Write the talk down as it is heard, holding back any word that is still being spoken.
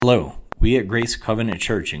Hello, we at Grace Covenant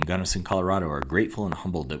Church in Gunnison, Colorado are grateful and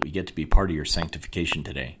humbled that we get to be part of your sanctification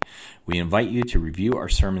today. We invite you to review our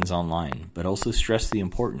sermons online, but also stress the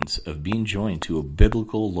importance of being joined to a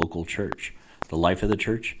biblical local church, the life of the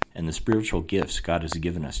church, and the spiritual gifts God has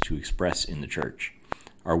given us to express in the church.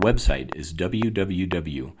 Our website is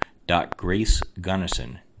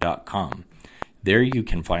www.gracegunnison.com. There you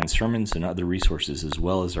can find sermons and other resources as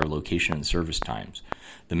well as our location and service times.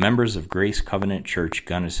 The members of Grace Covenant Church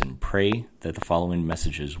Gunnison pray that the following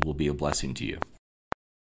messages will be a blessing to you.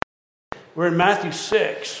 We're in Matthew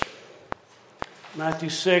 6. Matthew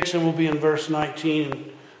 6, and we'll be in verse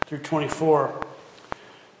 19 through 24.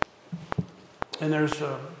 And there's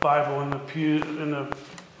a Bible in the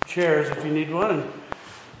chairs if you need one. And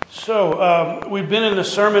so we've been in the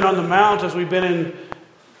Sermon on the Mount as we've been in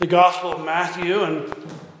the Gospel of Matthew, and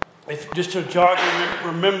just to jog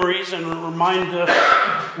your memories and remind us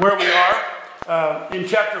where we are. In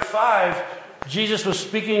chapter 5, Jesus was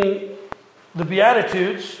speaking the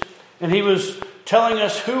Beatitudes, and he was telling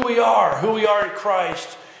us who we are in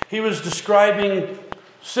Christ. He was describing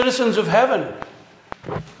citizens of heaven.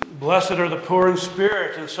 Blessed are the poor in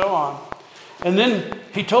spirit, and so on. And then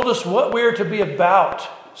he told us what we are to be about,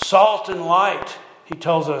 salt and light, he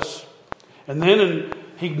tells us. And then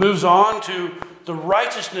he moves on to the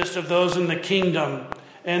righteousness of those in the kingdom,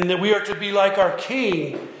 and that we are to be like our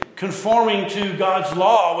King, conforming to God's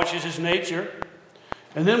law, which is his nature.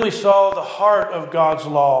 And then we saw the heart of God's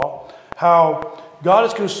law, how God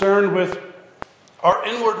is concerned with our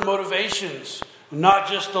inward motivations, not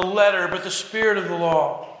just the letter, but the spirit of the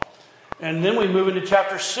law. And then we move into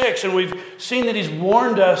chapter 6, and we've seen that he's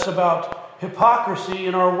warned us about hypocrisy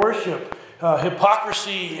in our worship,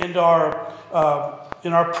 hypocrisy in our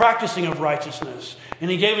practicing of righteousness. And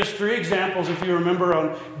he gave us 3 examples, if you remember,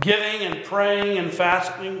 on giving and praying and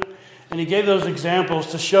fasting. And he gave those examples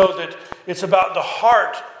to show that it's about the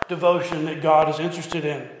heart devotion that God is interested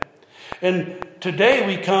in. And today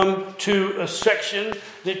we come to a section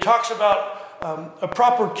that talks about a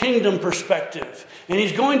proper kingdom perspective. And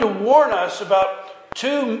he's going to warn us about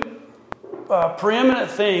 2 preeminent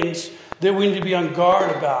things that we need to be on guard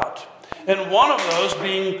about. And one of those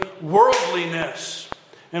being worldliness.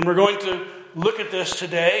 And we're going to look at this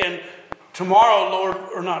today. And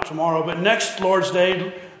next Lord's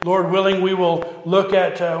Day, Lord willing, we will look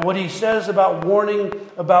at what he says about warning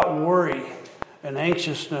about worry and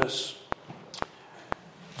anxiousness.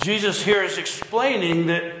 Jesus here is explaining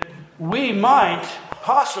that we might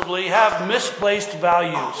possibly have misplaced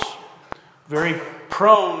values. Very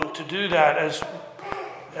prone to do that as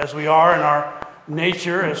we are in our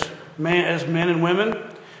nature as men and women.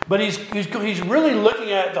 But he's really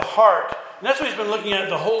looking at the heart. And that's what he's been looking at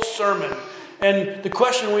the whole sermon. And the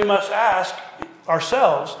question we must ask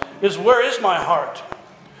ourselves is, where is my heart?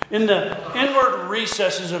 In the inward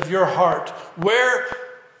recesses of your heart, where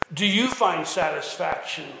do you find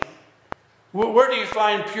satisfaction? Where do you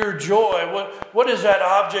find pure joy? What is that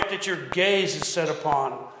object that your gaze is set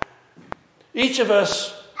upon? Each of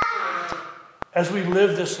us, as we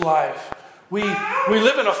live this life, we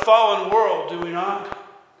live in a fallen world, do we not?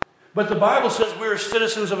 But the Bible says we are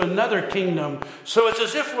citizens of another kingdom. So it's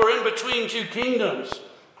as if we're in between 2 kingdoms.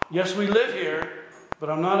 Yes, we live here, but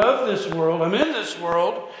I'm not of this world. I'm in this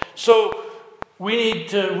world. So we need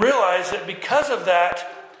to realize that because of that,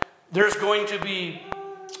 there's going to be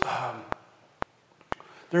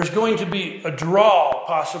a draw,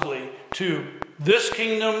 possibly, to this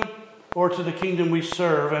kingdom or to the kingdom we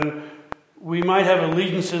serve. And we might have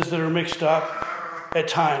allegiances that are mixed up at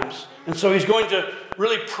times. And so he's going to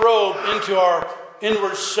really probe into our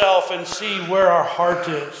inward self and see where our heart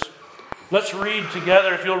is. Let's read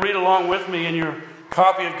together. If you'll read along with me in your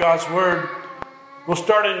copy of God's Word. We'll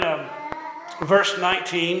start in verse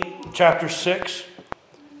 19, chapter 6.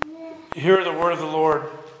 Hear the word of the Lord.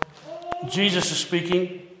 Jesus is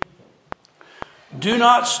speaking. Do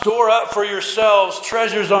not store up for yourselves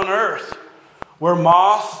treasures on earth, where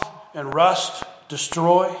moth and rust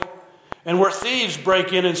destroy, and where thieves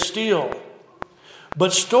break in and steal.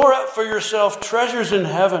 But store up for yourself treasures in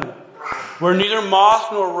heaven, where neither moth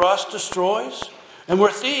nor rust destroys, and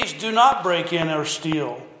where thieves do not break in or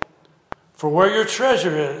steal. For where your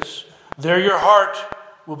treasure is, there your heart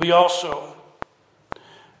will be also.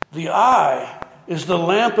 The eye is the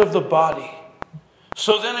lamp of the body.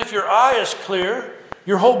 So then if your eye is clear,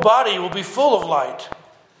 your whole body will be full of light.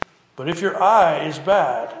 But if your eye is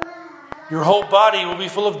bad, your whole body will be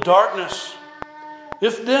full of darkness.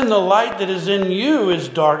 If then the light that is in you is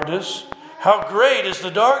darkness, how great is the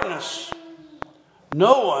darkness?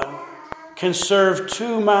 No one can serve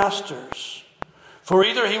 2 masters. For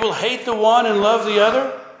either he will hate the one and love the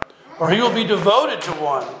other, or he will be devoted to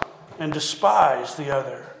one and despise the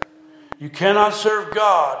other. You cannot serve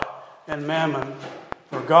God and mammon,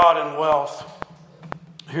 or God and wealth.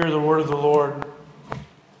 Hear the word of the Lord.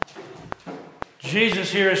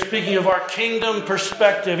 Jesus here is speaking of our kingdom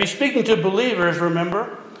perspective. He's speaking to believers,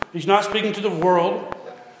 remember? He's not speaking to the world.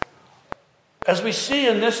 As we see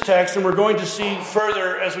in this text, and we're going to see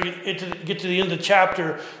further as we get to the end of the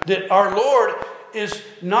chapter, that our Lord is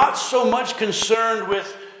not so much concerned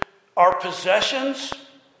with our possessions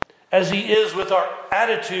as he is with our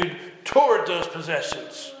attitude toward those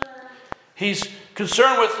possessions. He's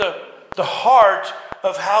concerned with the heart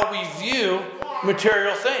of how we view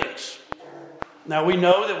material things. Now we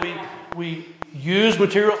know that we use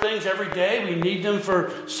material things every day. We need them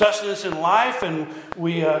for sustenance in life, and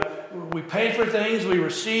we pay for things, we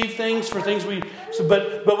receive things for things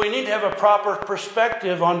but we need to have a proper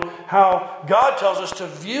perspective on how God tells us to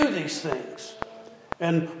view these things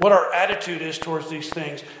and what our attitude is towards these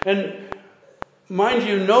things. And mind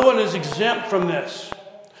you, no one is exempt from this.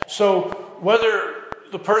 So whether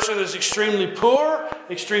the person is extremely poor,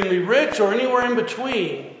 extremely rich, or anywhere in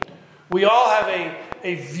between, we all have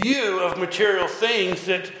a view of material things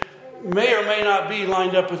that may or may not be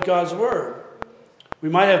lined up with God's Word. We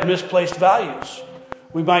might have misplaced values.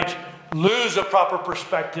 We might lose a proper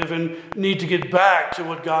perspective and need to get back to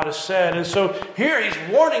what God has said. And so here he's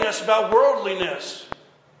warning us about worldliness.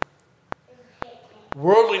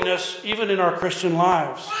 Worldliness even in our Christian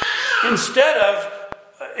lives. Instead of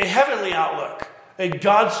a heavenly outlook, a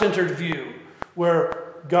God-centered view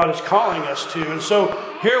where God is calling us to. And so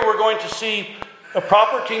here we're going to see a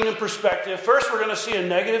proper kingdom perspective. First, we're going to see a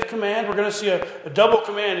negative command. We're going to see a double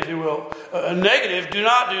command, if you will. A negative, do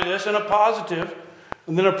not do this, and a positive,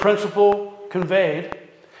 and then a principle conveyed.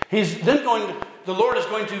 The Lord is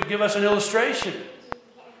going to give us an illustration.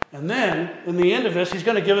 And then, in the end of this, he's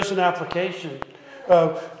going to give us an application.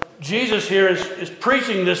 Jesus here is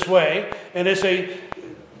preaching this way, and it's a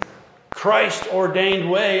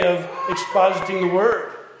Christ-ordained way of expositing the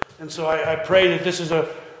Word. And so I pray that this is a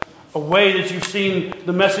way that you've seen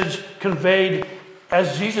the message conveyed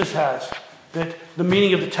as Jesus has. That the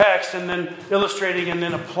meaning of the text and then illustrating and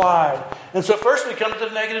then applied. And so first we come to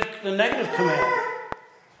the negative command.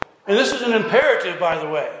 And this is an imperative, by the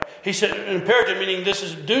way. He said an imperative meaning this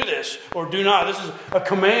is do this or do not. This is a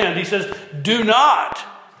command. He says do not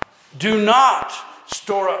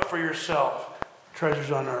store up for yourself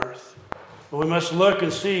treasures on earth. But we must look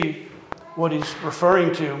and see what he's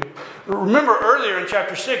referring to. Remember earlier in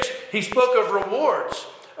chapter 6, he spoke of rewards.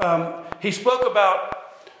 He spoke about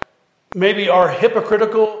maybe our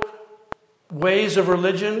hypocritical ways of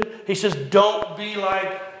religion. He says, don't be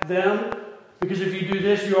like them, because if you do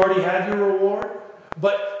this, you already have your reward.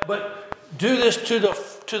 But do this to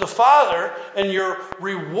the Father, and your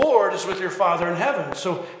reward is with your Father in heaven.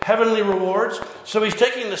 So heavenly rewards. So he's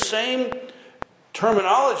taking the same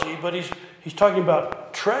terminology, but he's talking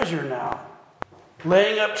about treasure now.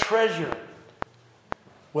 Laying up treasure.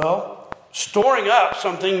 Well, storing up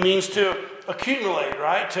something means to accumulate,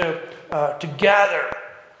 right? To gather.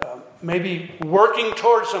 Maybe working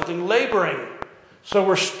towards something, laboring. So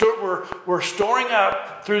we're storing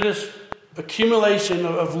up through this accumulation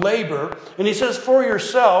of labor. And he says, for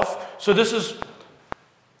yourself. So this is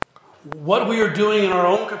what we are doing in our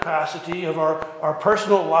own capacity of our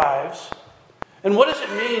personal lives. And what does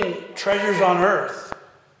it mean, treasures on earth?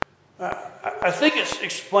 I think it's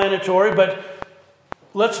explanatory, but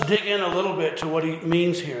let's dig in a little bit to what he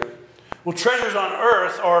means here. Well, treasures on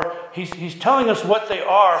earth he's telling us what they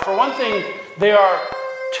are. For one thing, they are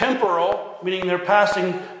temporal, meaning they're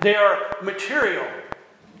passing. They are material.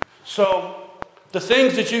 So the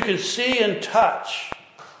things that you can see and touch.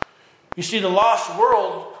 You see, the lost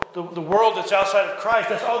world, the world that's outside of Christ,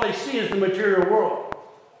 that's all they see is the material world.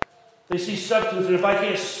 They see substance, and if I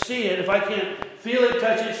can't see it, if I can't feel it,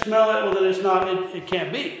 touch it, smell it, well, then it's not, it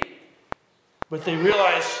can't be. But they don't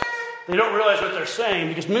realize what they're saying,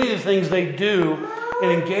 because many of the things they do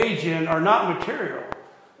and engage in are not material.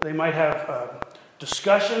 They might have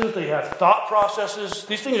discussions, they have thought processes.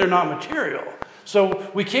 These things are not material.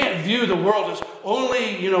 So we can't view the world as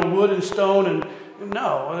only, wood and stone, and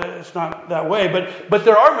no, it's not that way. But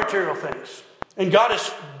there are material things. And God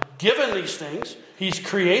has given these things. He's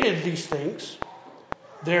created these things.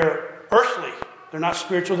 They're earthly. They're not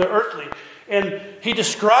spiritual, they're earthly. And he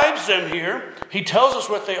describes them here. He tells us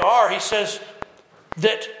what they are. He says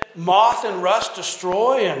that moth and rust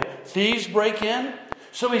destroy and thieves break in.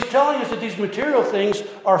 So he's telling us that these material things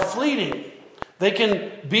are fleeting. They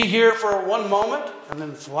can be here for one moment and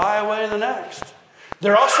then fly away in the next.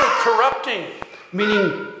 They're also corrupting,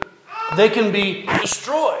 meaning they can be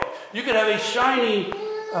destroyed. You could have a shiny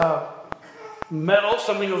metal,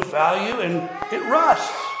 something of value, and it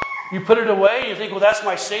rusts. You put it away, and you think, well, that's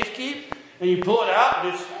my safekeep, and you pull it out,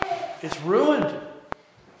 and it's ruined.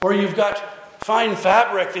 Or you've got fine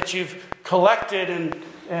fabric that you've collected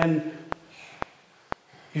and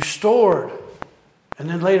you stored, and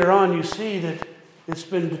then later on you see that it's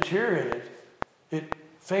been deteriorated. It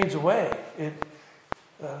fades away.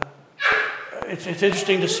 It's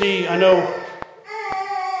interesting to see. I know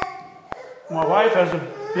my wife has a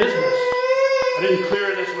business. I didn't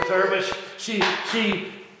clear this with her, but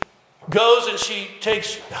she goes and she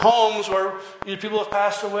takes homes where either people have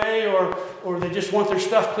passed away or they just want their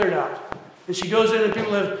stuff cleared out. And she goes in and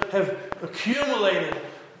people have accumulated,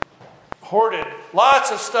 hoarded,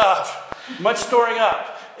 lots of stuff, much storing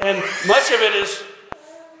up. And much of it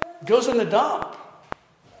goes in the dump.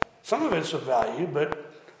 Some of it's of value,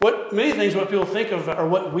 but what people think of, or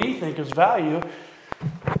what we think is value,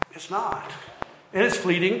 it's not. And it's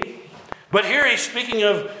fleeting. But here he's speaking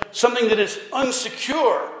of something that is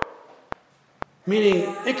unsecure,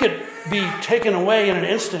 meaning it could be taken away in an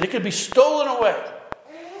instant. It could be stolen away.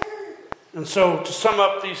 And so to sum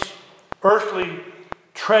up these earthly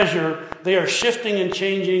treasure, they are shifting and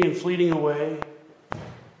changing and fleeting away.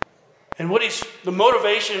 And what he's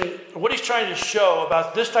trying to show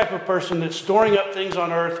about this type of person that's storing up things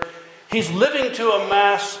on earth, he's living to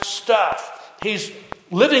amass stuff. He's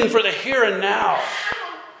living for the here and now.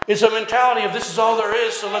 It's a mentality of this is all there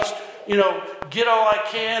is, so let's, get all I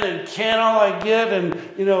can all I get, and,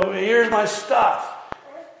 here's my stuff.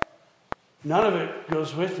 None of it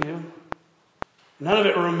goes with you. None of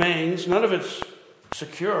it remains. None of it's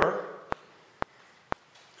secure.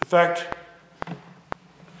 In fact,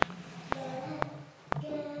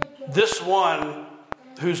 this one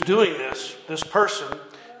who's doing this person,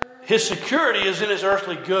 his security is in his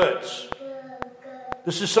earthly goods.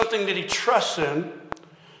 This is something that he trusts in.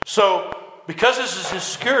 So, because this is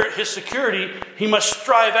his security, he must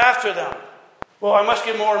strive after them. Well, I must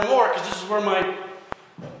get more and more because this is where my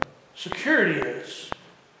security is.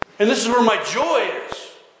 And this is where my joy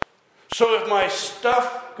is. So if my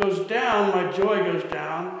stuff goes down, my joy goes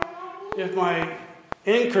down. If my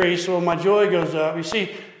increase, my joy goes up. You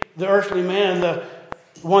see, the earthly man, the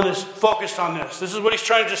one that's focused on this. This is what he's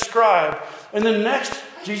trying to describe. And then next,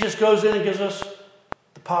 Jesus goes in and gives us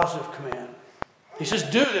the positive command. He says,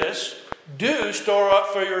 do this. Do store up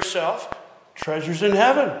for yourself treasures in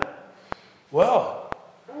heaven. Well,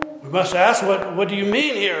 we must ask, what do you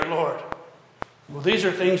mean here, Lord? Well, these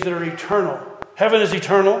are things that are eternal. Heaven is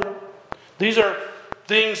eternal. These are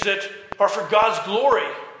things that are for God's glory,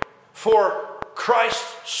 for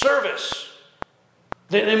Christ's service.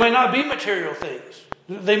 They might not be material things.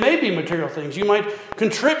 They may be material things. You might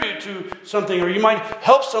contribute to something, or you might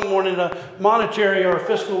help someone in a monetary or a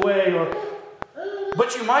fiscal way,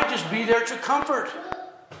 but you might just be there to comfort.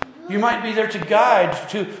 You might be there to guide,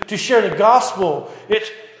 to share the gospel.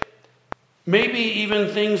 It may be even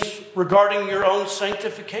things regarding your own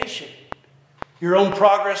sanctification, your own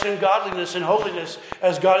progress in godliness and holiness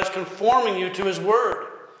as God is conforming you to His Word.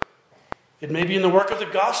 It may be in the work of the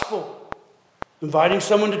gospel, inviting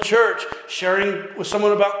someone to church, sharing with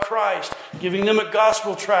someone about Christ, giving them a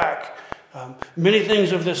gospel tract, many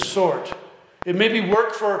things of this sort. It may be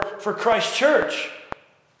work for Christ's church,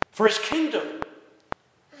 for His kingdom.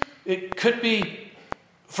 It could be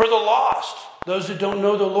for the lost, those who don't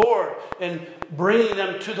know the Lord, and bringing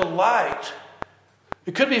them to the light.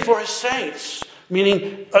 It could be for His saints,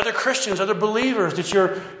 meaning other Christians, other believers, that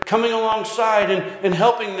you're coming alongside and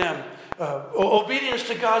helping them. Obedience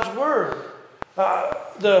to God's Word.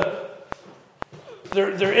 They're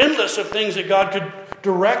endless of things that God could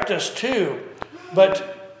direct us to.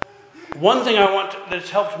 But one thing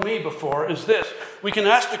that's helped me before is this. We can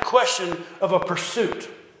ask the question of a pursuit,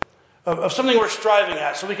 of something we're striving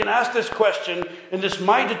at. So we can ask this question, and this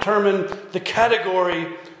might determine the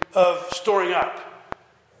category of storing up.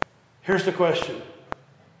 Here's the question.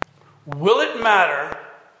 Will it matter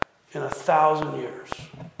in 1,000 years?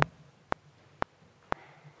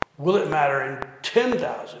 Will it matter in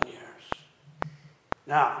 10,000 years?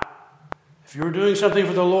 Now, if you're doing something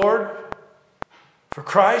for the Lord, for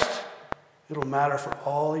Christ, it'll matter for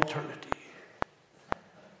all eternity.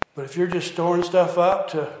 But if you're just storing stuff up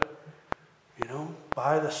to,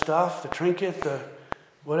 buy the stuff, the trinket, the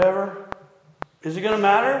whatever, is it going to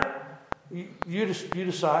matter? You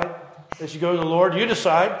decide. As you go to the Lord, you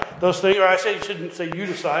decide those things. Or I say you shouldn't say you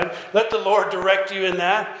decide. Let the Lord direct you in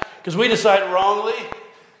that. Because we decide wrongly.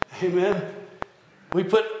 Amen. We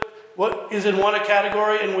put what is in one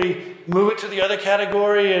category and we move it to the other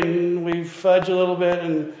category and we fudge a little bit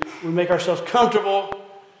and we make ourselves comfortable.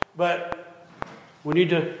 But we need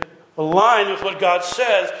to align with what God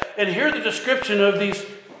says. And hear the description of these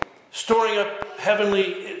storing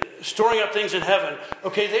up things in heaven.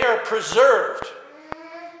 Okay, they are preserved.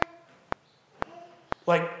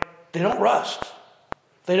 Like, they don't rust.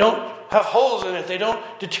 They don't have holes in it. They don't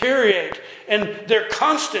deteriorate. And they're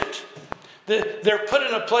constant. They're put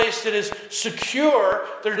in a place that is secure.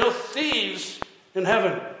 There's no thieves in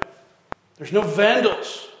heaven. There's no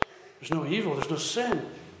vandals. There's no evil. There's no sin.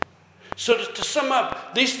 So to sum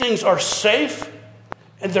up, these things are safe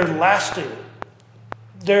and they're lasting.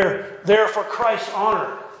 They're there for Christ's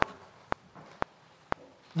honor.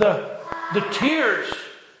 The tears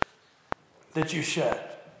that you shed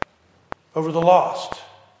over the lost,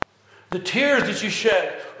 the tears that you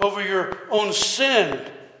shed over your own sin,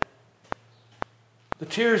 the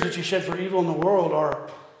tears that you shed for evil in the world are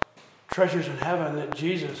treasures in heaven that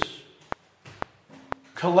Jesus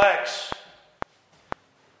collects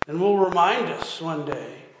and will remind us one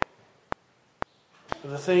day of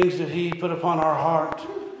the things that he put upon our heart.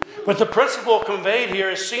 But the principle conveyed here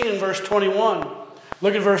is seen in verse 21.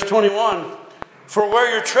 Look at verse 21. For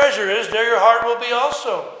where your treasure is, there your heart will be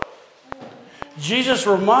also. Jesus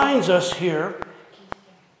reminds us here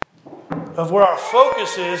of where our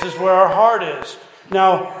focus is where our heart is.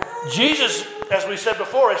 Now, Jesus, as we said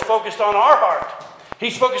before, is focused on our heart.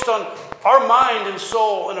 He's focused on our mind and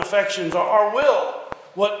soul and affections, our will,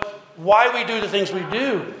 why we do the things we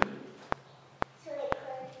do.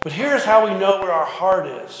 But here's how we know where our heart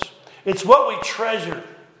is. It's what we treasure.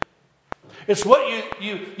 It's what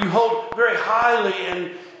you hold very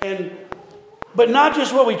highly, but not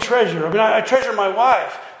just what we treasure. I mean, I treasure my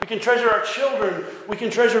wife. We can treasure our children. We can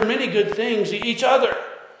treasure many good things, each other.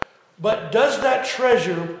 But does that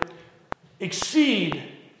treasure exceed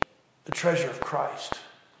the treasure of Christ?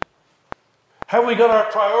 Have we got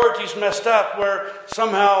our priorities messed up where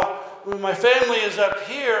somehow when my family is up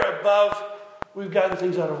here above, we've gotten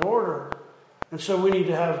things out of order? And so we need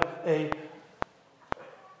to have a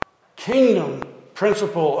kingdom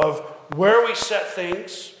principle of where we set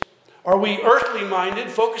things. Are we earthly minded,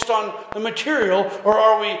 focused on the material, or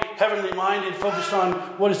are we heavenly minded, focused on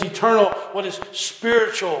what is eternal, what is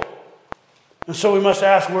spiritual? And so we must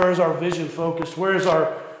ask, where is our vision focused? Where is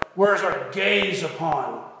our gaze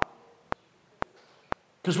upon?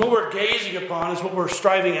 Because what we're gazing upon is what we're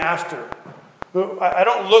striving after. I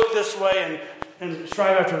don't look this way and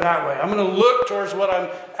strive after that way. I'm going to look towards what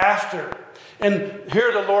I'm after. And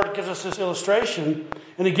here the Lord gives us this illustration,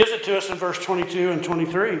 and he gives it to us in verse 22 and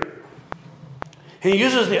 23. He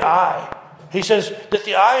uses the eye. He says that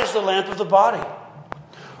the eye is the lamp of the body.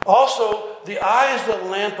 Also, the eye is the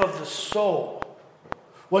lamp of the soul.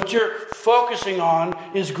 What you're focusing on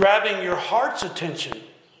is grabbing your heart's attention.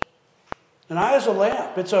 An eye is a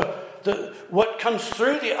lamp. What comes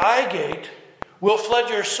through the eye gate will flood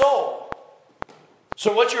your soul.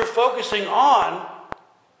 So what you're focusing on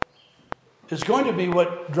is going to be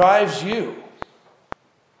what drives you.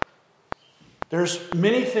 There's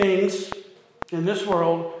many things in this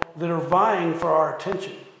world that are vying for our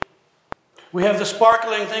attention. We have the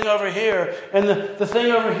sparkling thing over here and the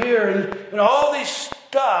thing over here and all these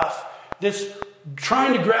stuff that's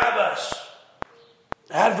trying to grab us.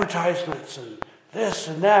 Advertisements and this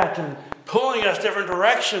and that and pulling us different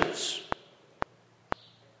directions.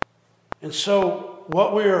 And so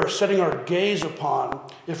what we are setting our gaze upon,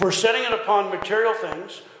 if we're setting it upon material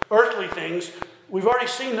things, earthly things, we've already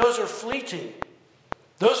seen those are fleeting.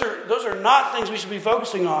 Those are not things we should be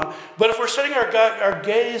focusing on. But if we're setting our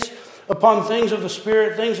gaze upon things of the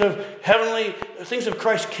Spirit, things of heavenly, things of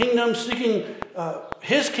Christ's kingdom, seeking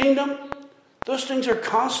His kingdom, those things are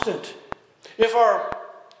constant. If our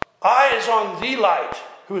eye is on the light,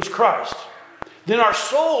 who is Christ, then our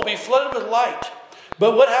soul will be flooded with light.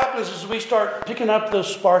 But what happens is we start picking up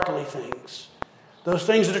those sparkly things, those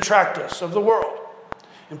things that attract us of the world.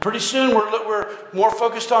 And pretty soon we're more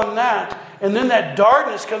focused on that. And then that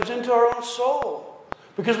darkness comes into our own soul.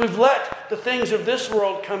 Because we've let the things of this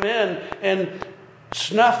world come in and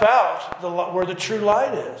snuff out where the true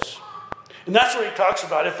light is. And that's what he talks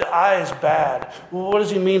about, if the eye is bad. Well, what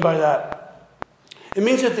does he mean by that? It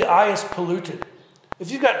means that the eye is polluted.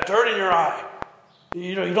 If you've got dirt in your eye,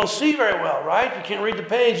 you don't see very well, right? You can't read the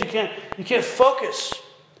page. You can't focus.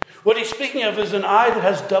 What he's speaking of is an eye that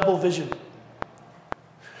has double vision.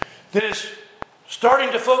 That is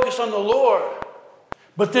starting to focus on the Lord.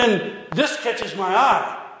 But then this catches my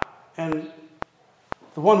eye. And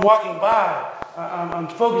the one walking by I'm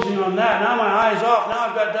focusing on that. Now my eye's off. Now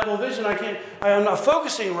I've got double vision. I'm not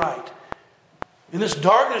focusing right. And this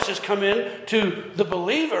darkness has come in to the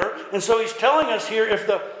believer. And so he's telling us here, if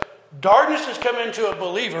the darkness has come into a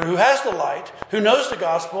believer who has the light, who knows the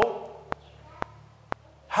gospel,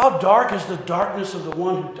 how dark is the darkness of the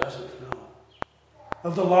one who doesn't know?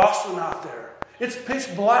 Of the lost one out there. It's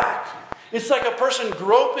pitch black. It's like a person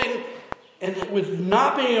groping and with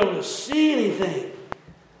not being able to see anything.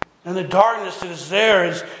 And the darkness that is there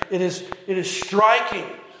it is striking.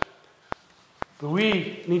 But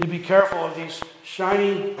we need to be careful of these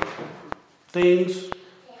shiny things.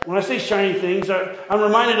 When I say shiny things, I'm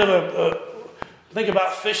reminded of think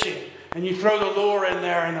about fishing. And you throw the lure in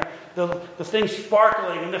there and the thing's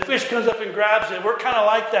sparkling and the fish comes up and grabs it. We're kind of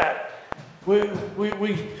like that.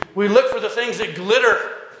 We look for the things that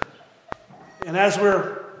glitter. And as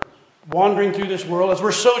we're wandering through this world, as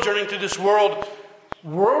we're sojourning through this world,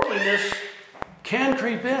 worldliness can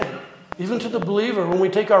creep in, even to the believer, when we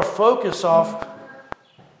take our focus off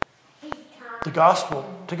the gospel,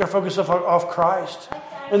 take our focus off Christ.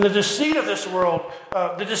 And the deceit of this world,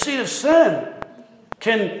 the deceit of sin,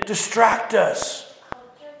 can distract us,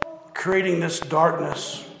 creating this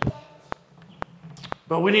darkness.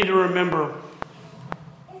 But we need to remember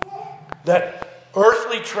that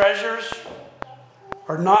earthly treasures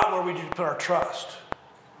are not where we need to put our trust.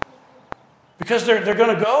 Because they're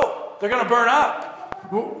going to go. They're going to burn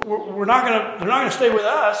up. They're not going to stay with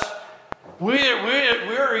us. We're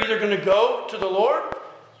either going to go to the Lord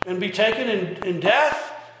and be taken in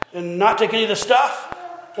death and not take any of the stuff,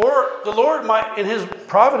 or the Lord might, in His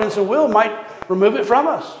providence and will, might remove it from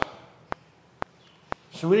us.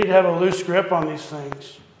 So we need to have a loose grip on these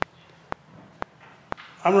things.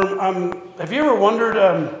 Have you ever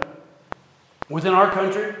wondered, within our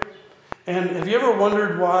country, and have you ever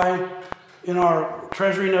wondered why in our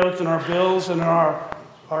treasury notes and our bills and our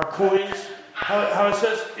coins, how it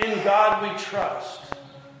says, "In God we trust"?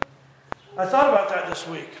 I thought about that this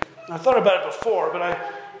week. I thought about it before, but I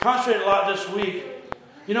concentrated a lot this week.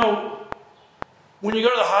 You know, when you go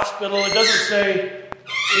to the hospital, it doesn't say,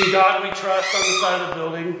 "In God we trust" on the side of the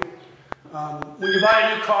building. When you buy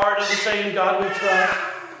a new car, it doesn't say, "In God we trust."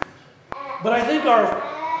 But I think our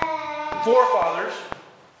forefathers,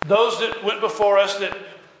 those that went before us, that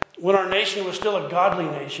when our nation was still a godly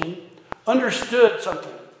nation, understood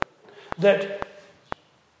something. That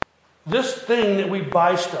this thing that we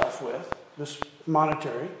buy stuff with, this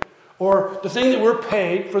monetary, or the thing that we're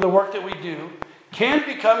paid for the work that we do, can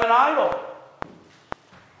become an idol.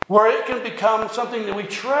 Where it can become something that we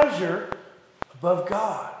treasure above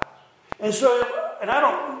God. And so, and I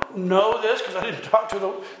don't know this because I didn't talk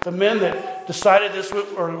to the men that decided this,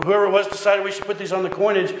 or whoever it was decided we should put these on the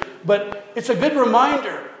coinage, but it's a good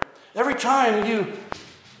reminder. Every time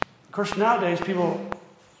of course nowadays people,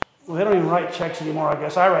 well, they don't even write checks anymore, I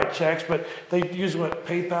guess. I write checks, but they use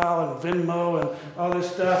PayPal and Venmo and all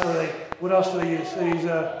this stuff. Or what else do they use? They use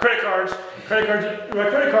credit cards. My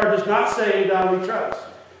credit card does not say "In God we trust."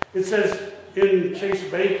 It says "In Chase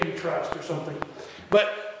Bank you trust" or something.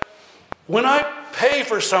 But when I pay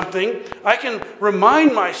for something, I can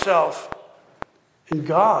remind myself, "In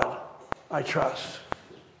God I trust."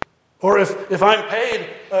 Or if I'm paid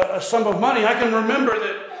a sum of money, I can remember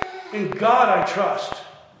that "In God I trust."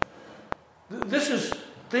 This is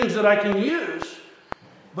things that I can use,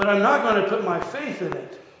 but I'm not going to put my faith in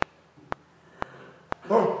it.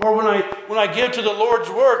 Or when I give to the Lord's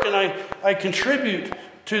work and I contribute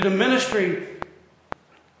to the ministry,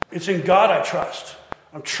 it's "In God I trust."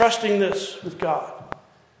 I'm trusting this with God.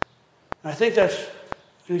 And I think at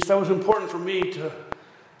least that was important for me to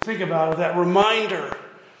think about, that reminder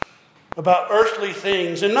about earthly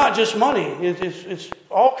things, and not just money. It's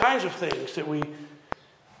all kinds of things that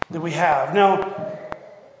we have. Now,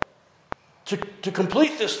 to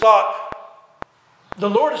complete this thought, the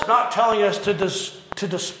Lord is not telling us to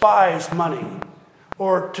despise money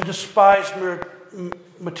or to despise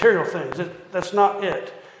material things. That's not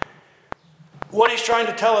it. What He's trying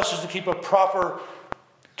to tell us is to keep a proper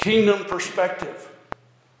kingdom perspective.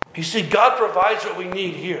 You see, God provides what we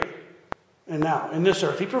need here and now, in this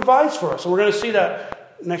earth. He provides for us, and we're going to see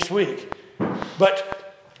that next week.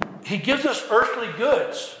 But He gives us earthly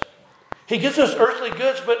goods. He gives us earthly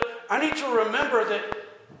goods, but I need to remember that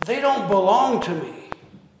they don't belong to me.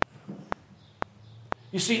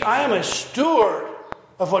 You see, I am a steward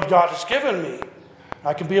of what God has given me.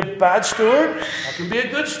 I can be a bad steward. I can be a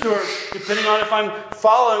good steward, depending on if I'm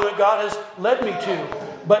following what God has led me to.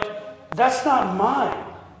 But that's not mine.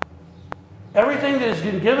 Everything that has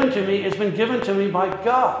been given to me has been given to me by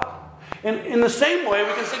God. And in the same way,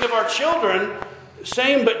 we can think of our children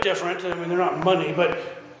same but different. I mean, they're not money, but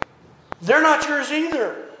they're not yours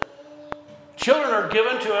either. Children are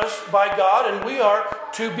given to us by God, and we are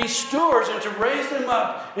to be stewards and to raise them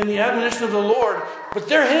up in the admonition of the Lord, but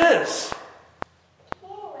they're His.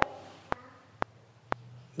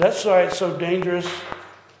 That's why it's so dangerous.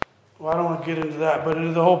 Well, I don't want to get into that, but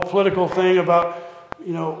into the whole political thing about,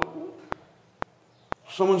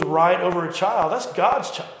 someone's right over a child. That's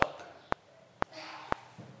God's child.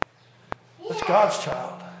 That's God's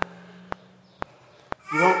child.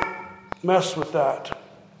 You don't mess with that.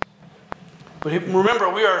 But remember,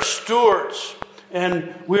 we are stewards,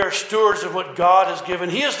 and we are stewards of what God has given.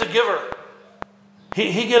 He is the giver.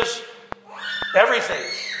 He gives everything.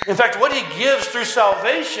 In fact, what He gives through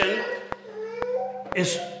salvation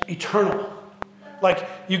is eternal.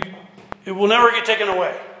 It will never get taken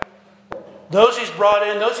away. Those He's brought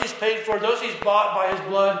in, those He's paid for, those He's bought by His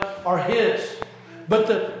blood are His. But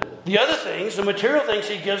the other things, the material things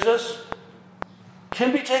He gives us,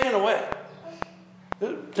 can be taken away.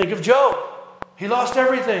 Think of Job. He lost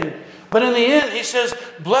everything. But in the end, he says,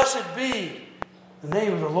 "Blessed be the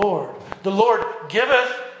name of the Lord. The Lord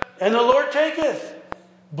giveth, and the Lord taketh.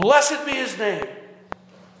 Blessed be His name."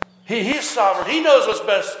 He is sovereign. He knows what's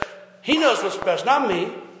best. He knows what's best, not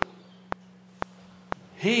me.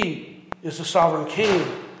 He is the sovereign King.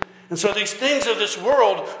 And so these things of this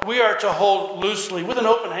world, we are to hold loosely, with an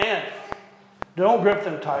open hand. Don't grip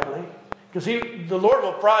them tightly, because the Lord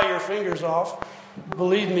will pry your fingers off.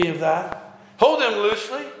 Believe me of that. Hold them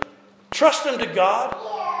loosely. Trust them to God.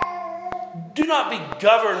 Do not be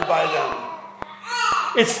governed by them.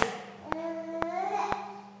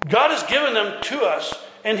 God has given them to us,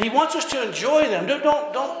 and He wants us to enjoy them.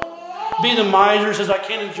 Don't be the miser who says, "I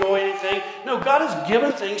can't enjoy anything." No, God has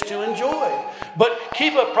given things to enjoy. But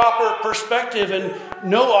keep a proper perspective and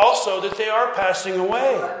know also that they are passing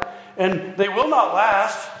away. And they will not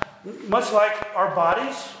last, much like our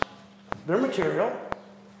bodies. They're material.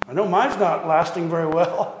 I know mine's not lasting very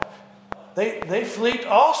well. They fleet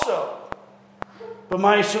also. But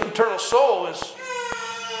my eternal soul is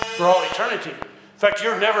for all eternity. In fact,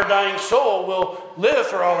 your never-dying soul will live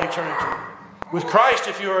for all eternity. With Christ,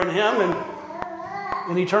 if you are in Him, and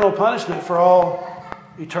in eternal punishment for all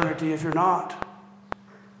eternity if you're not.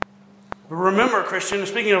 But remember, Christian,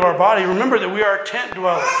 speaking of our body, remember that we are tent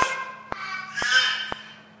dwellers.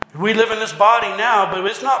 We live in this body now, but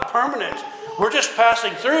it's not permanent. We're just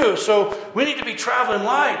passing through, so we need to be traveling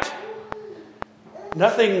light.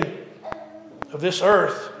 Nothing of this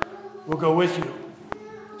earth will go with you.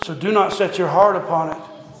 So do not set your heart upon it.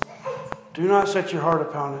 Do not set your heart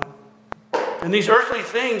upon it. And these earthly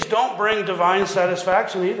things don't bring divine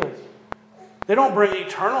satisfaction either. They don't bring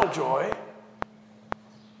eternal joy.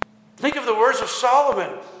 Think of the words of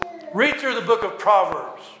Solomon. Read through the book of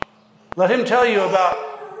Proverbs. Let him tell you about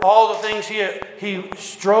all the things he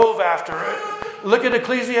strove after. Look at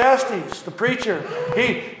Ecclesiastes, the preacher.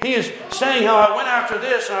 He is saying how I went after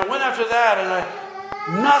this and I went after that,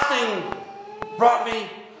 and nothing brought me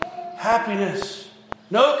happiness.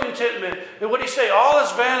 No contentment. And what did he say? All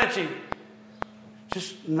is vanity.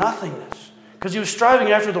 Just nothingness. Because he was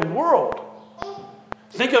striving after the world.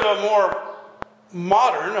 Think of a more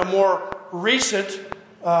modern, a more recent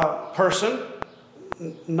person.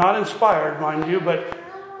 Not inspired, mind you, but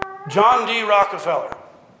John D. Rockefeller.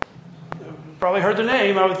 You've probably heard the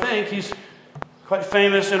name, I would think. He's quite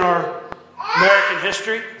famous in our American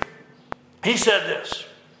history. He said this: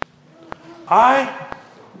 "I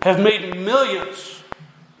have made millions,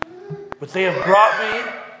 but they have brought me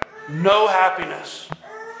no happiness."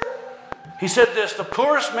 He said this: "The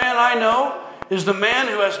poorest man I know is the man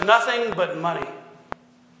who has nothing but money."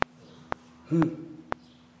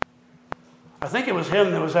 I think it was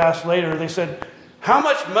him that was asked later. They said, "How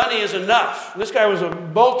much money is enough?" This guy was a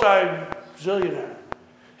multi-zillionaire.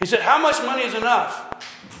 He said, "How much money is enough?"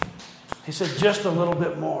 He said, "Just a little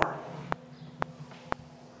bit more."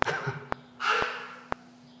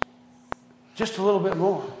 Just a little bit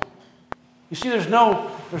more. You see, there's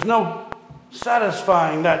no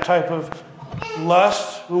satisfying that type of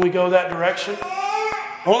lust when we go that direction.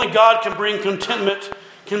 Only God can bring contentment,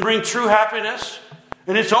 can bring true happiness,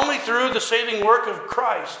 and it's only through the saving work of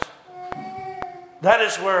Christ. That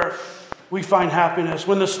is where we find happiness.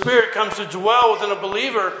 When the Spirit comes to dwell within a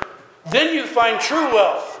believer, then you find true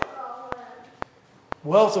wealth.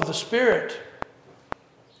 Wealth of the Spirit.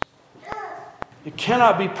 It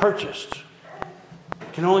cannot be purchased.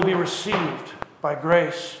 It can only be received by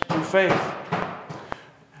grace through faith.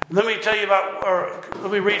 Let me tell you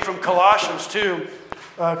let me read from Colossians 2.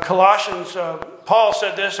 Paul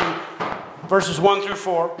said this in verses 1 through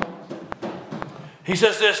 4. He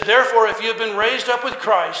says this, therefore, if you have been raised up with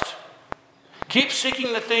Christ, keep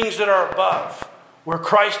seeking the things that are above, where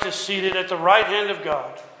Christ is seated at the right hand of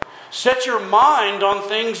God. Set your mind on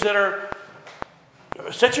things that are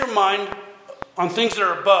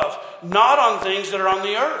above, not on things that are on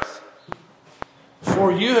the earth.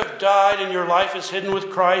 For you have died, and your life is hidden with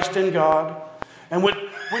Christ in God. And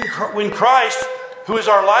when Christ, who is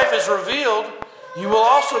our life, is revealed, you will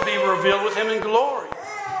also be revealed with him in glory.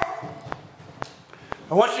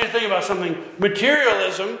 I want you to think about something.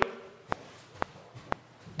 Materialism,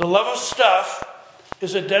 the love of stuff,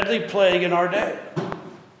 is a deadly plague in our day.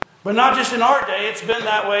 But not just in our day. It's been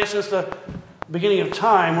that way since the beginning of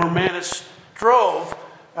time, where man has strove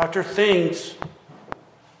after things,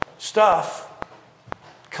 stuff,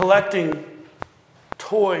 collecting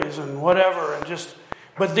toys and whatever,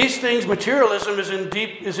 but these things, materialism is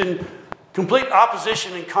in complete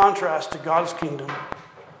opposition and contrast to God's kingdom.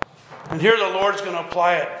 And here the Lord's going to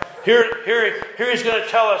apply it. Here he's going to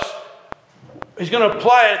tell us. He's going to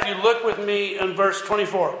apply it. If you look with me in verse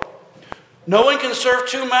 24. No one can serve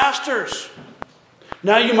two masters.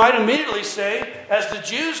 Now you might immediately say, as the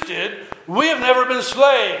Jews did, we have never been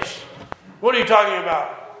slaves. What are you talking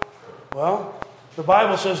about? Well, the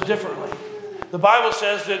Bible says differently. The Bible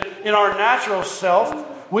says that in our natural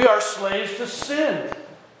self, we are slaves to sin.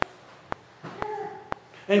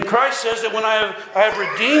 And Christ says that when I have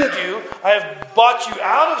redeemed you, I have bought you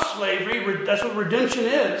out of slavery. That's what redemption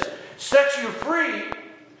is. Set you free.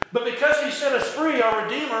 But because he set us free, our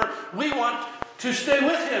Redeemer, we want to stay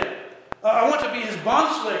with him. I want to be his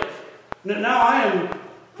bondslave. Now I am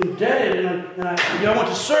indebted and I want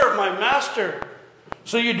to serve my master.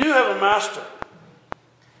 So you do have a master.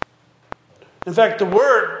 In fact, the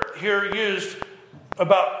word here used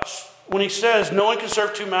about when he says no one can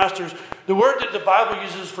serve two masters, the word that the Bible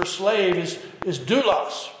uses for slave is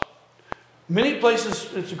doulos. Many places,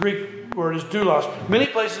 it's a Greek word, is doulos. Many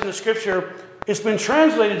places in the scripture, it's been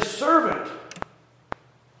translated servant.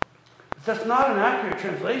 That's not an accurate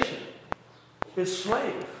translation. It's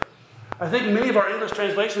slave. I think many of our English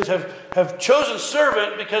translations have chosen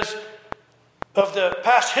servant because of the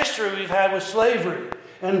past history we've had with slavery.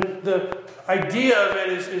 And the idea of it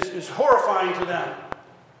is horrifying to them.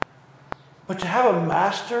 But to have a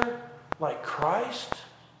master like Christ,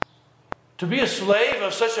 to be a slave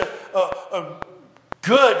of such a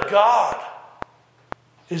good God,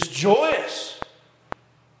 is joyous.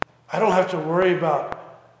 I don't have to worry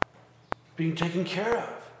about being taken care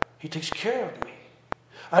of. He takes care of me.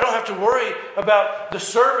 I don't have to worry about the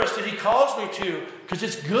service that he calls me to because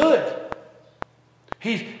it's good.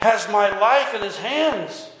 He has my life in his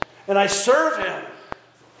hands and I serve him.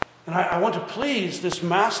 And I want to please this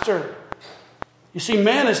master. You see,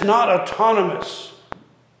 man is not autonomous.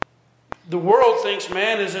 The world thinks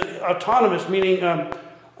man is autonomous, meaning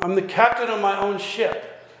I'm the captain of my own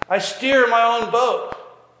ship. I steer my own boat.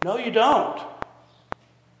 No, you don't.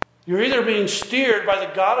 You're either being steered by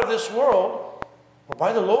the God of this world or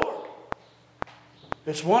by the Lord.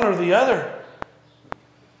 It's one or the other.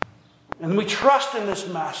 And we trust in this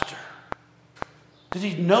master. That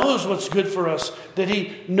he knows what's good for us. That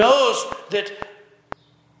he knows that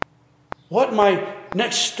what my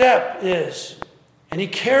next step is. And he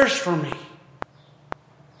cares for me.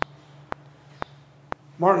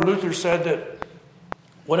 Martin Luther said that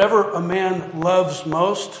whatever a man loves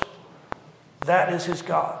most, that is his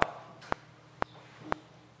God.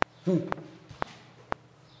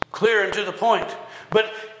 Clear and to the point.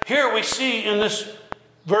 But here we see in this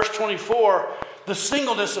verse 24 the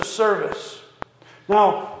singleness of service.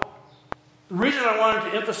 Now, the reason I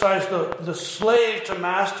wanted to emphasize the slave to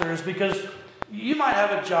master is because you might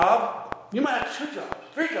have a job, you might have 2 jobs,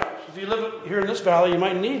 3 jobs. If you live here in this valley, you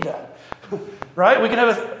might need that. Right? We can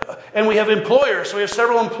have and we have employers, so we have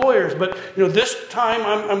several employers. But this time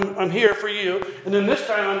I'm here for you, and then this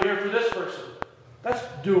time I'm here for this person. That's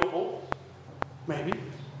doable, maybe.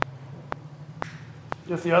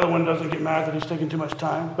 If the other one doesn't get mad that he's taking too much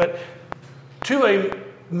time. But to a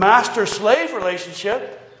master-slave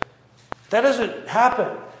relationship, that doesn't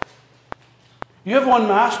happen. You have one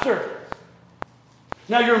master.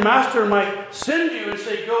 Now your master might send you and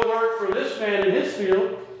say, go work for this man in his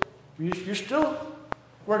field. You're still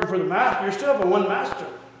working for the master. You're still having one master.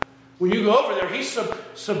 When you go over there, he's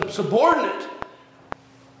subordinate.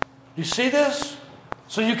 You see this?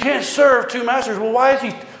 So you can't serve 2 masters. Well,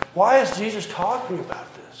 why is Jesus talking about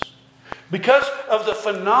this? Because of the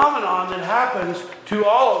phenomenon that happens to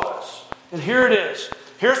all of us. And here it is.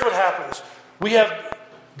 Here's what happens. We have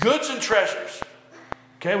goods and treasures.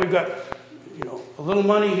 Okay, we've got a little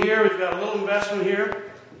money here. We've got a little investment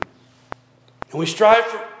here. And we strive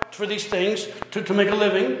for these things, to make a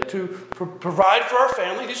living, to provide for our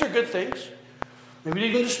family. These are good things. Maybe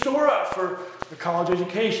even to store up for a college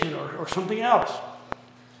education or something else.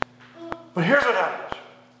 But here's what happens.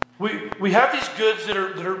 We have these goods that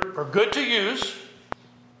are good to use,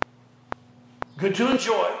 good to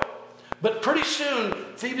enjoy, but pretty soon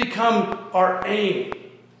they become our aim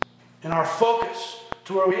and our focus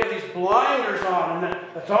to where we have these blinders on and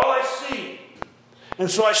that's all I see. And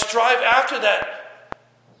so I strive after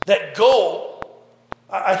that goal.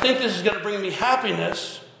 I think this is going to bring me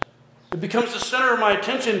happiness. It becomes the center of my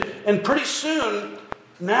attention, and pretty soon,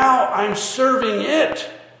 now I'm serving it.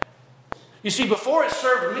 You see, before it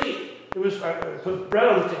served me, I put bread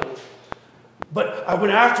on the table. But I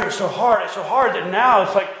went after it so hard that now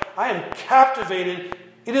it's like I am captivated.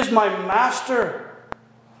 It is my master.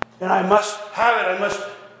 And I must have it. I must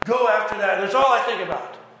go after that. And that's all I think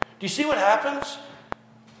about. Do you see what happens?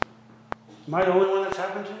 Am I the only one that's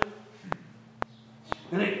happened to?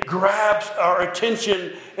 And it grabs our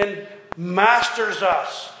attention and masters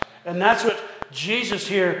us. And that's what Jesus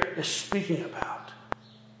here is speaking about.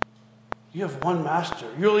 You have one master.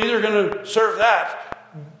 You're either going to serve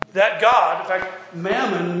that God. In fact,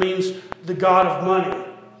 mammon means the god of money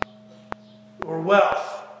or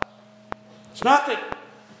wealth. It's not that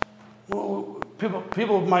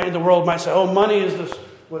people in the world might say, oh, money is the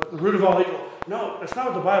root of all evil. No, that's not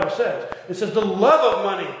what the Bible says. It says the love of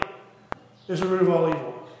money is the root of all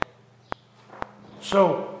evil.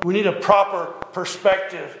 So we need a proper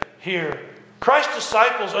perspective here. Christ's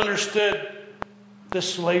disciples understood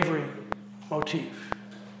this slavery motif.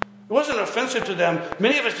 It wasn't offensive to them.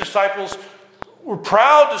 Many of his disciples were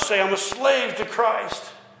proud to say, I'm a slave to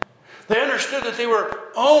Christ. They understood that they were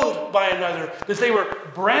owned by another, that they were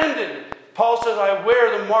branded. Paul says, I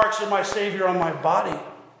wear the marks of my Savior on my body.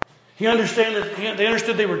 They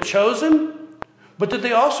understood they were chosen, but that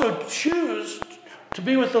they also choose to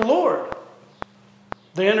be with the Lord.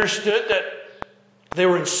 They understood that they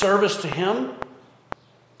were in service to Him,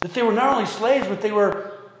 that they were not only slaves, but they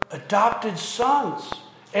were adopted sons,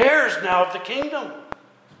 heirs now of the kingdom.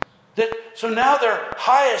 So now their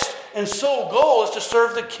highest and sole goal is to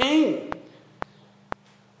serve the King.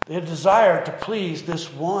 They had desire to please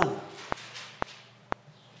this one.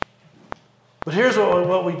 But here's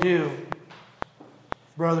what we do,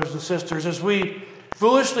 brothers and sisters, is we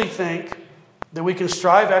foolishly think that we can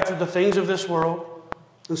strive after the things of this world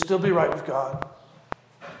and still be right with God.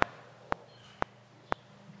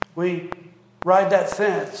 We ride that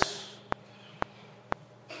fence,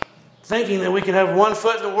 thinking that we can have one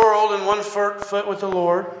foot in the world and one foot with the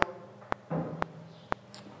Lord.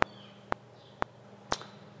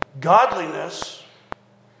 Godliness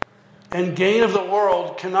and gain of the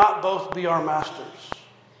world cannot both be our masters.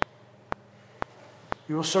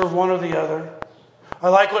 You will serve one or the other. I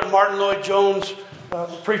like what Martin Lloyd-Jones, a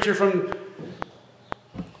preacher from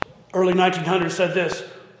early 1900s, said this: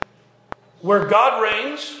 where God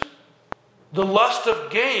reigns, the lust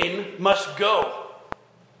of gain must go.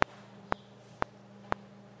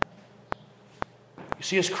 You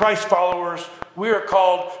see, as Christ followers, we are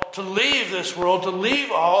called to leave this world, to leave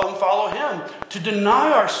all and follow Him, to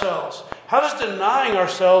deny ourselves. How does denying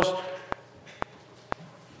ourselves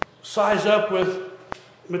size up with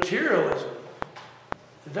materialism?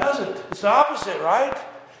 It doesn't. It's the opposite, right?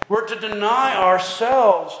 We're to deny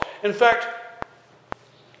ourselves. In fact,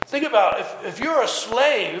 think about it. If you're a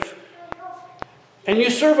slave and you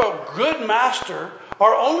serve a good master,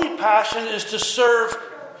 our only passion is to serve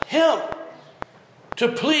Him, to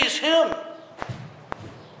please Him.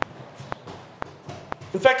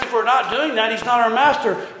 In fact, if we're not doing that, He's not our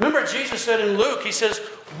master. Remember, Jesus said in Luke, He says,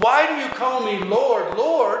 why do you call me Lord,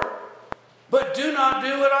 Lord, but do not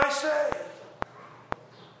do what I say?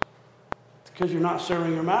 It's because you're not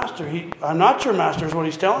serving your master. I'm not your master is what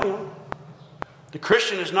He's telling you. The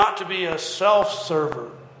Christian is not to be a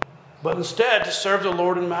self-server, but instead to serve the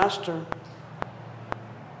Lord and Master.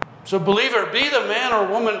 So believer, be the man or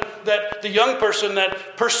woman, that the young person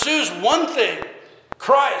that pursues one thing,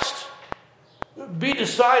 Christ. Be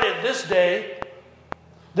decided this day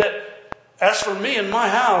that as for me and my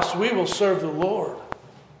house, we will serve the Lord.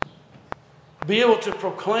 Be able to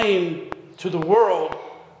proclaim to the world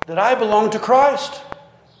that I belong to Christ.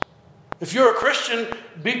 If you're a Christian,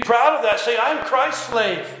 be proud of that. Say, I'm Christ's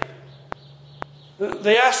slave.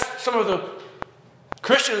 They asked some of the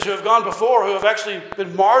Christians who have gone before, who have actually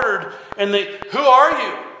been martyred, and who are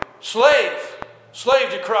you? Slave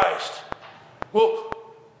to Christ. Well,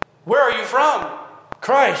 where are you from?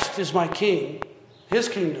 Christ is my king, His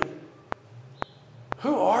kingdom.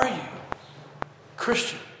 Who are you?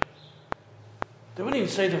 Christian. They wouldn't even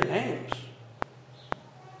say their names.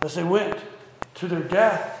 as they went to their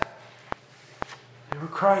death, they were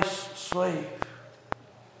Christ's slave.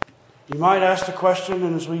 You might ask the question,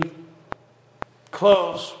 and as we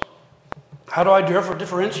close, how do I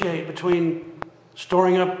differentiate between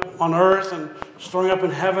storing up on earth and storing up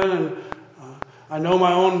in heaven? And I know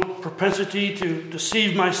my own propensity to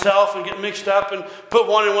deceive myself and get mixed up and put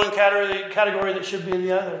one in one category that should be in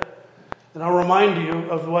the other. And I'll remind you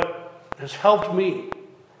of what has helped me.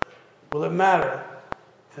 Will it matter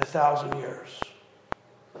in 1,000 years?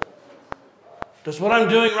 Does what I'm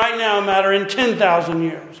doing right now matter in 10,000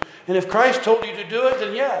 years? And if Christ told you to do it,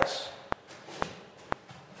 then yes.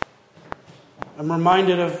 I'm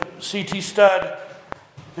reminded of C.T. Studd,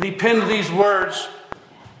 and he penned these words: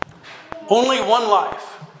 "Only one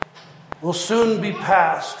life will soon be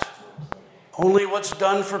past. Only what's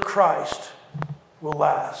done for Christ will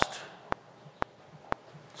last."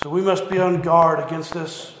 So we must be on guard against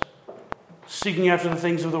this, seeking after the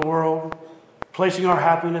things of the world, placing our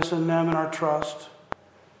happiness in them and our trust.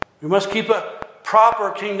 We must keep a proper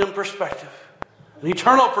kingdom perspective, an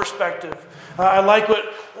eternal perspective. I like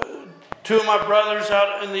what two of my brothers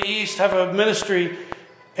out in the East have a ministry,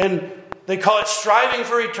 and they call it Striving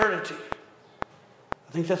for Eternity.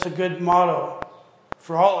 I think that's a good motto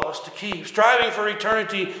for all of us to keep. Striving for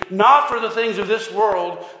eternity, not for the things of this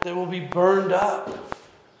world that will be burned up.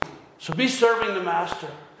 So be serving the Master.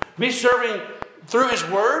 Be serving through His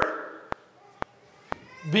Word,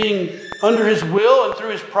 being under His will and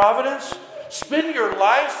through His providence. Spend your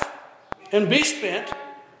life and be spent.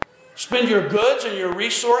 Spend your goods and your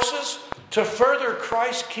resources to further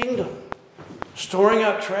Christ's kingdom, storing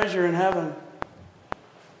up treasure in heaven.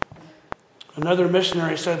 Another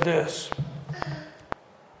missionary said this: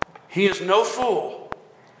 "He is no fool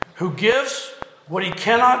who gives what he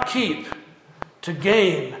cannot keep to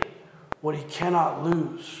gain what he cannot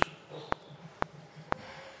lose."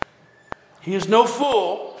 He is no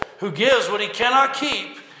fool who gives what he cannot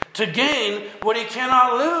keep to gain what he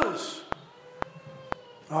cannot lose.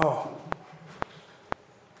 Oh,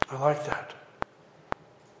 I like that.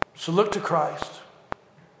 So look to Christ.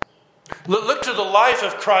 Look to the life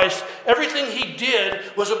of Christ. Everything He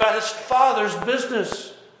did was about His Father's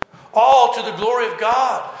business, all to the glory of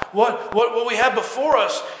God. What we have before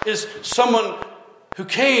us is someone who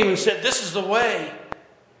came and said, "This is the way,"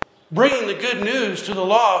 bringing the good news to the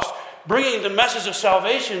lost, bringing the message of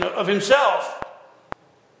salvation of Himself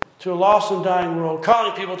to a lost and dying world,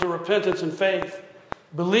 calling people to repentance and faith.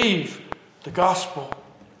 Believe the gospel.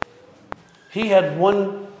 He had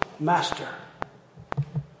one master.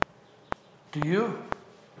 Do you?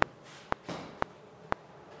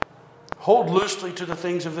 Hold loosely to the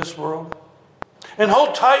things of this world, and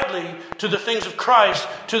hold tightly to the things of Christ,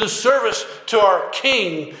 to the service to our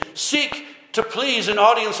King. Seek to please an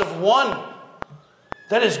audience of one.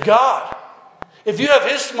 That is God. If you have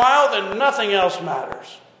His smile, then nothing else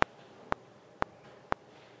matters.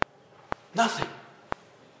 Nothing.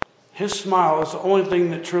 His smile is the only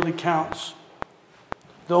thing that truly counts.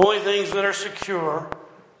 The only things that are secure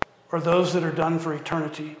are those that are done for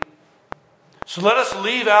eternity. So let us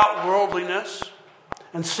leave out worldliness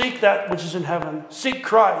and seek that which is in heaven. Seek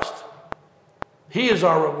Christ. He is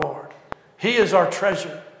our reward. He is our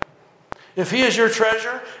treasure. If He is your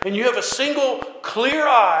treasure and you have a single clear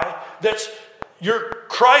eye that's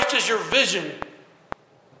Christ is your vision,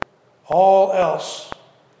 all else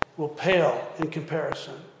will pale in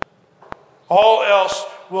comparison. All else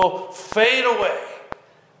will fade away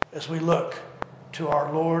as we look to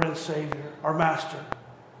our Lord and Savior, our Master,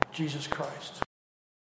 Jesus Christ.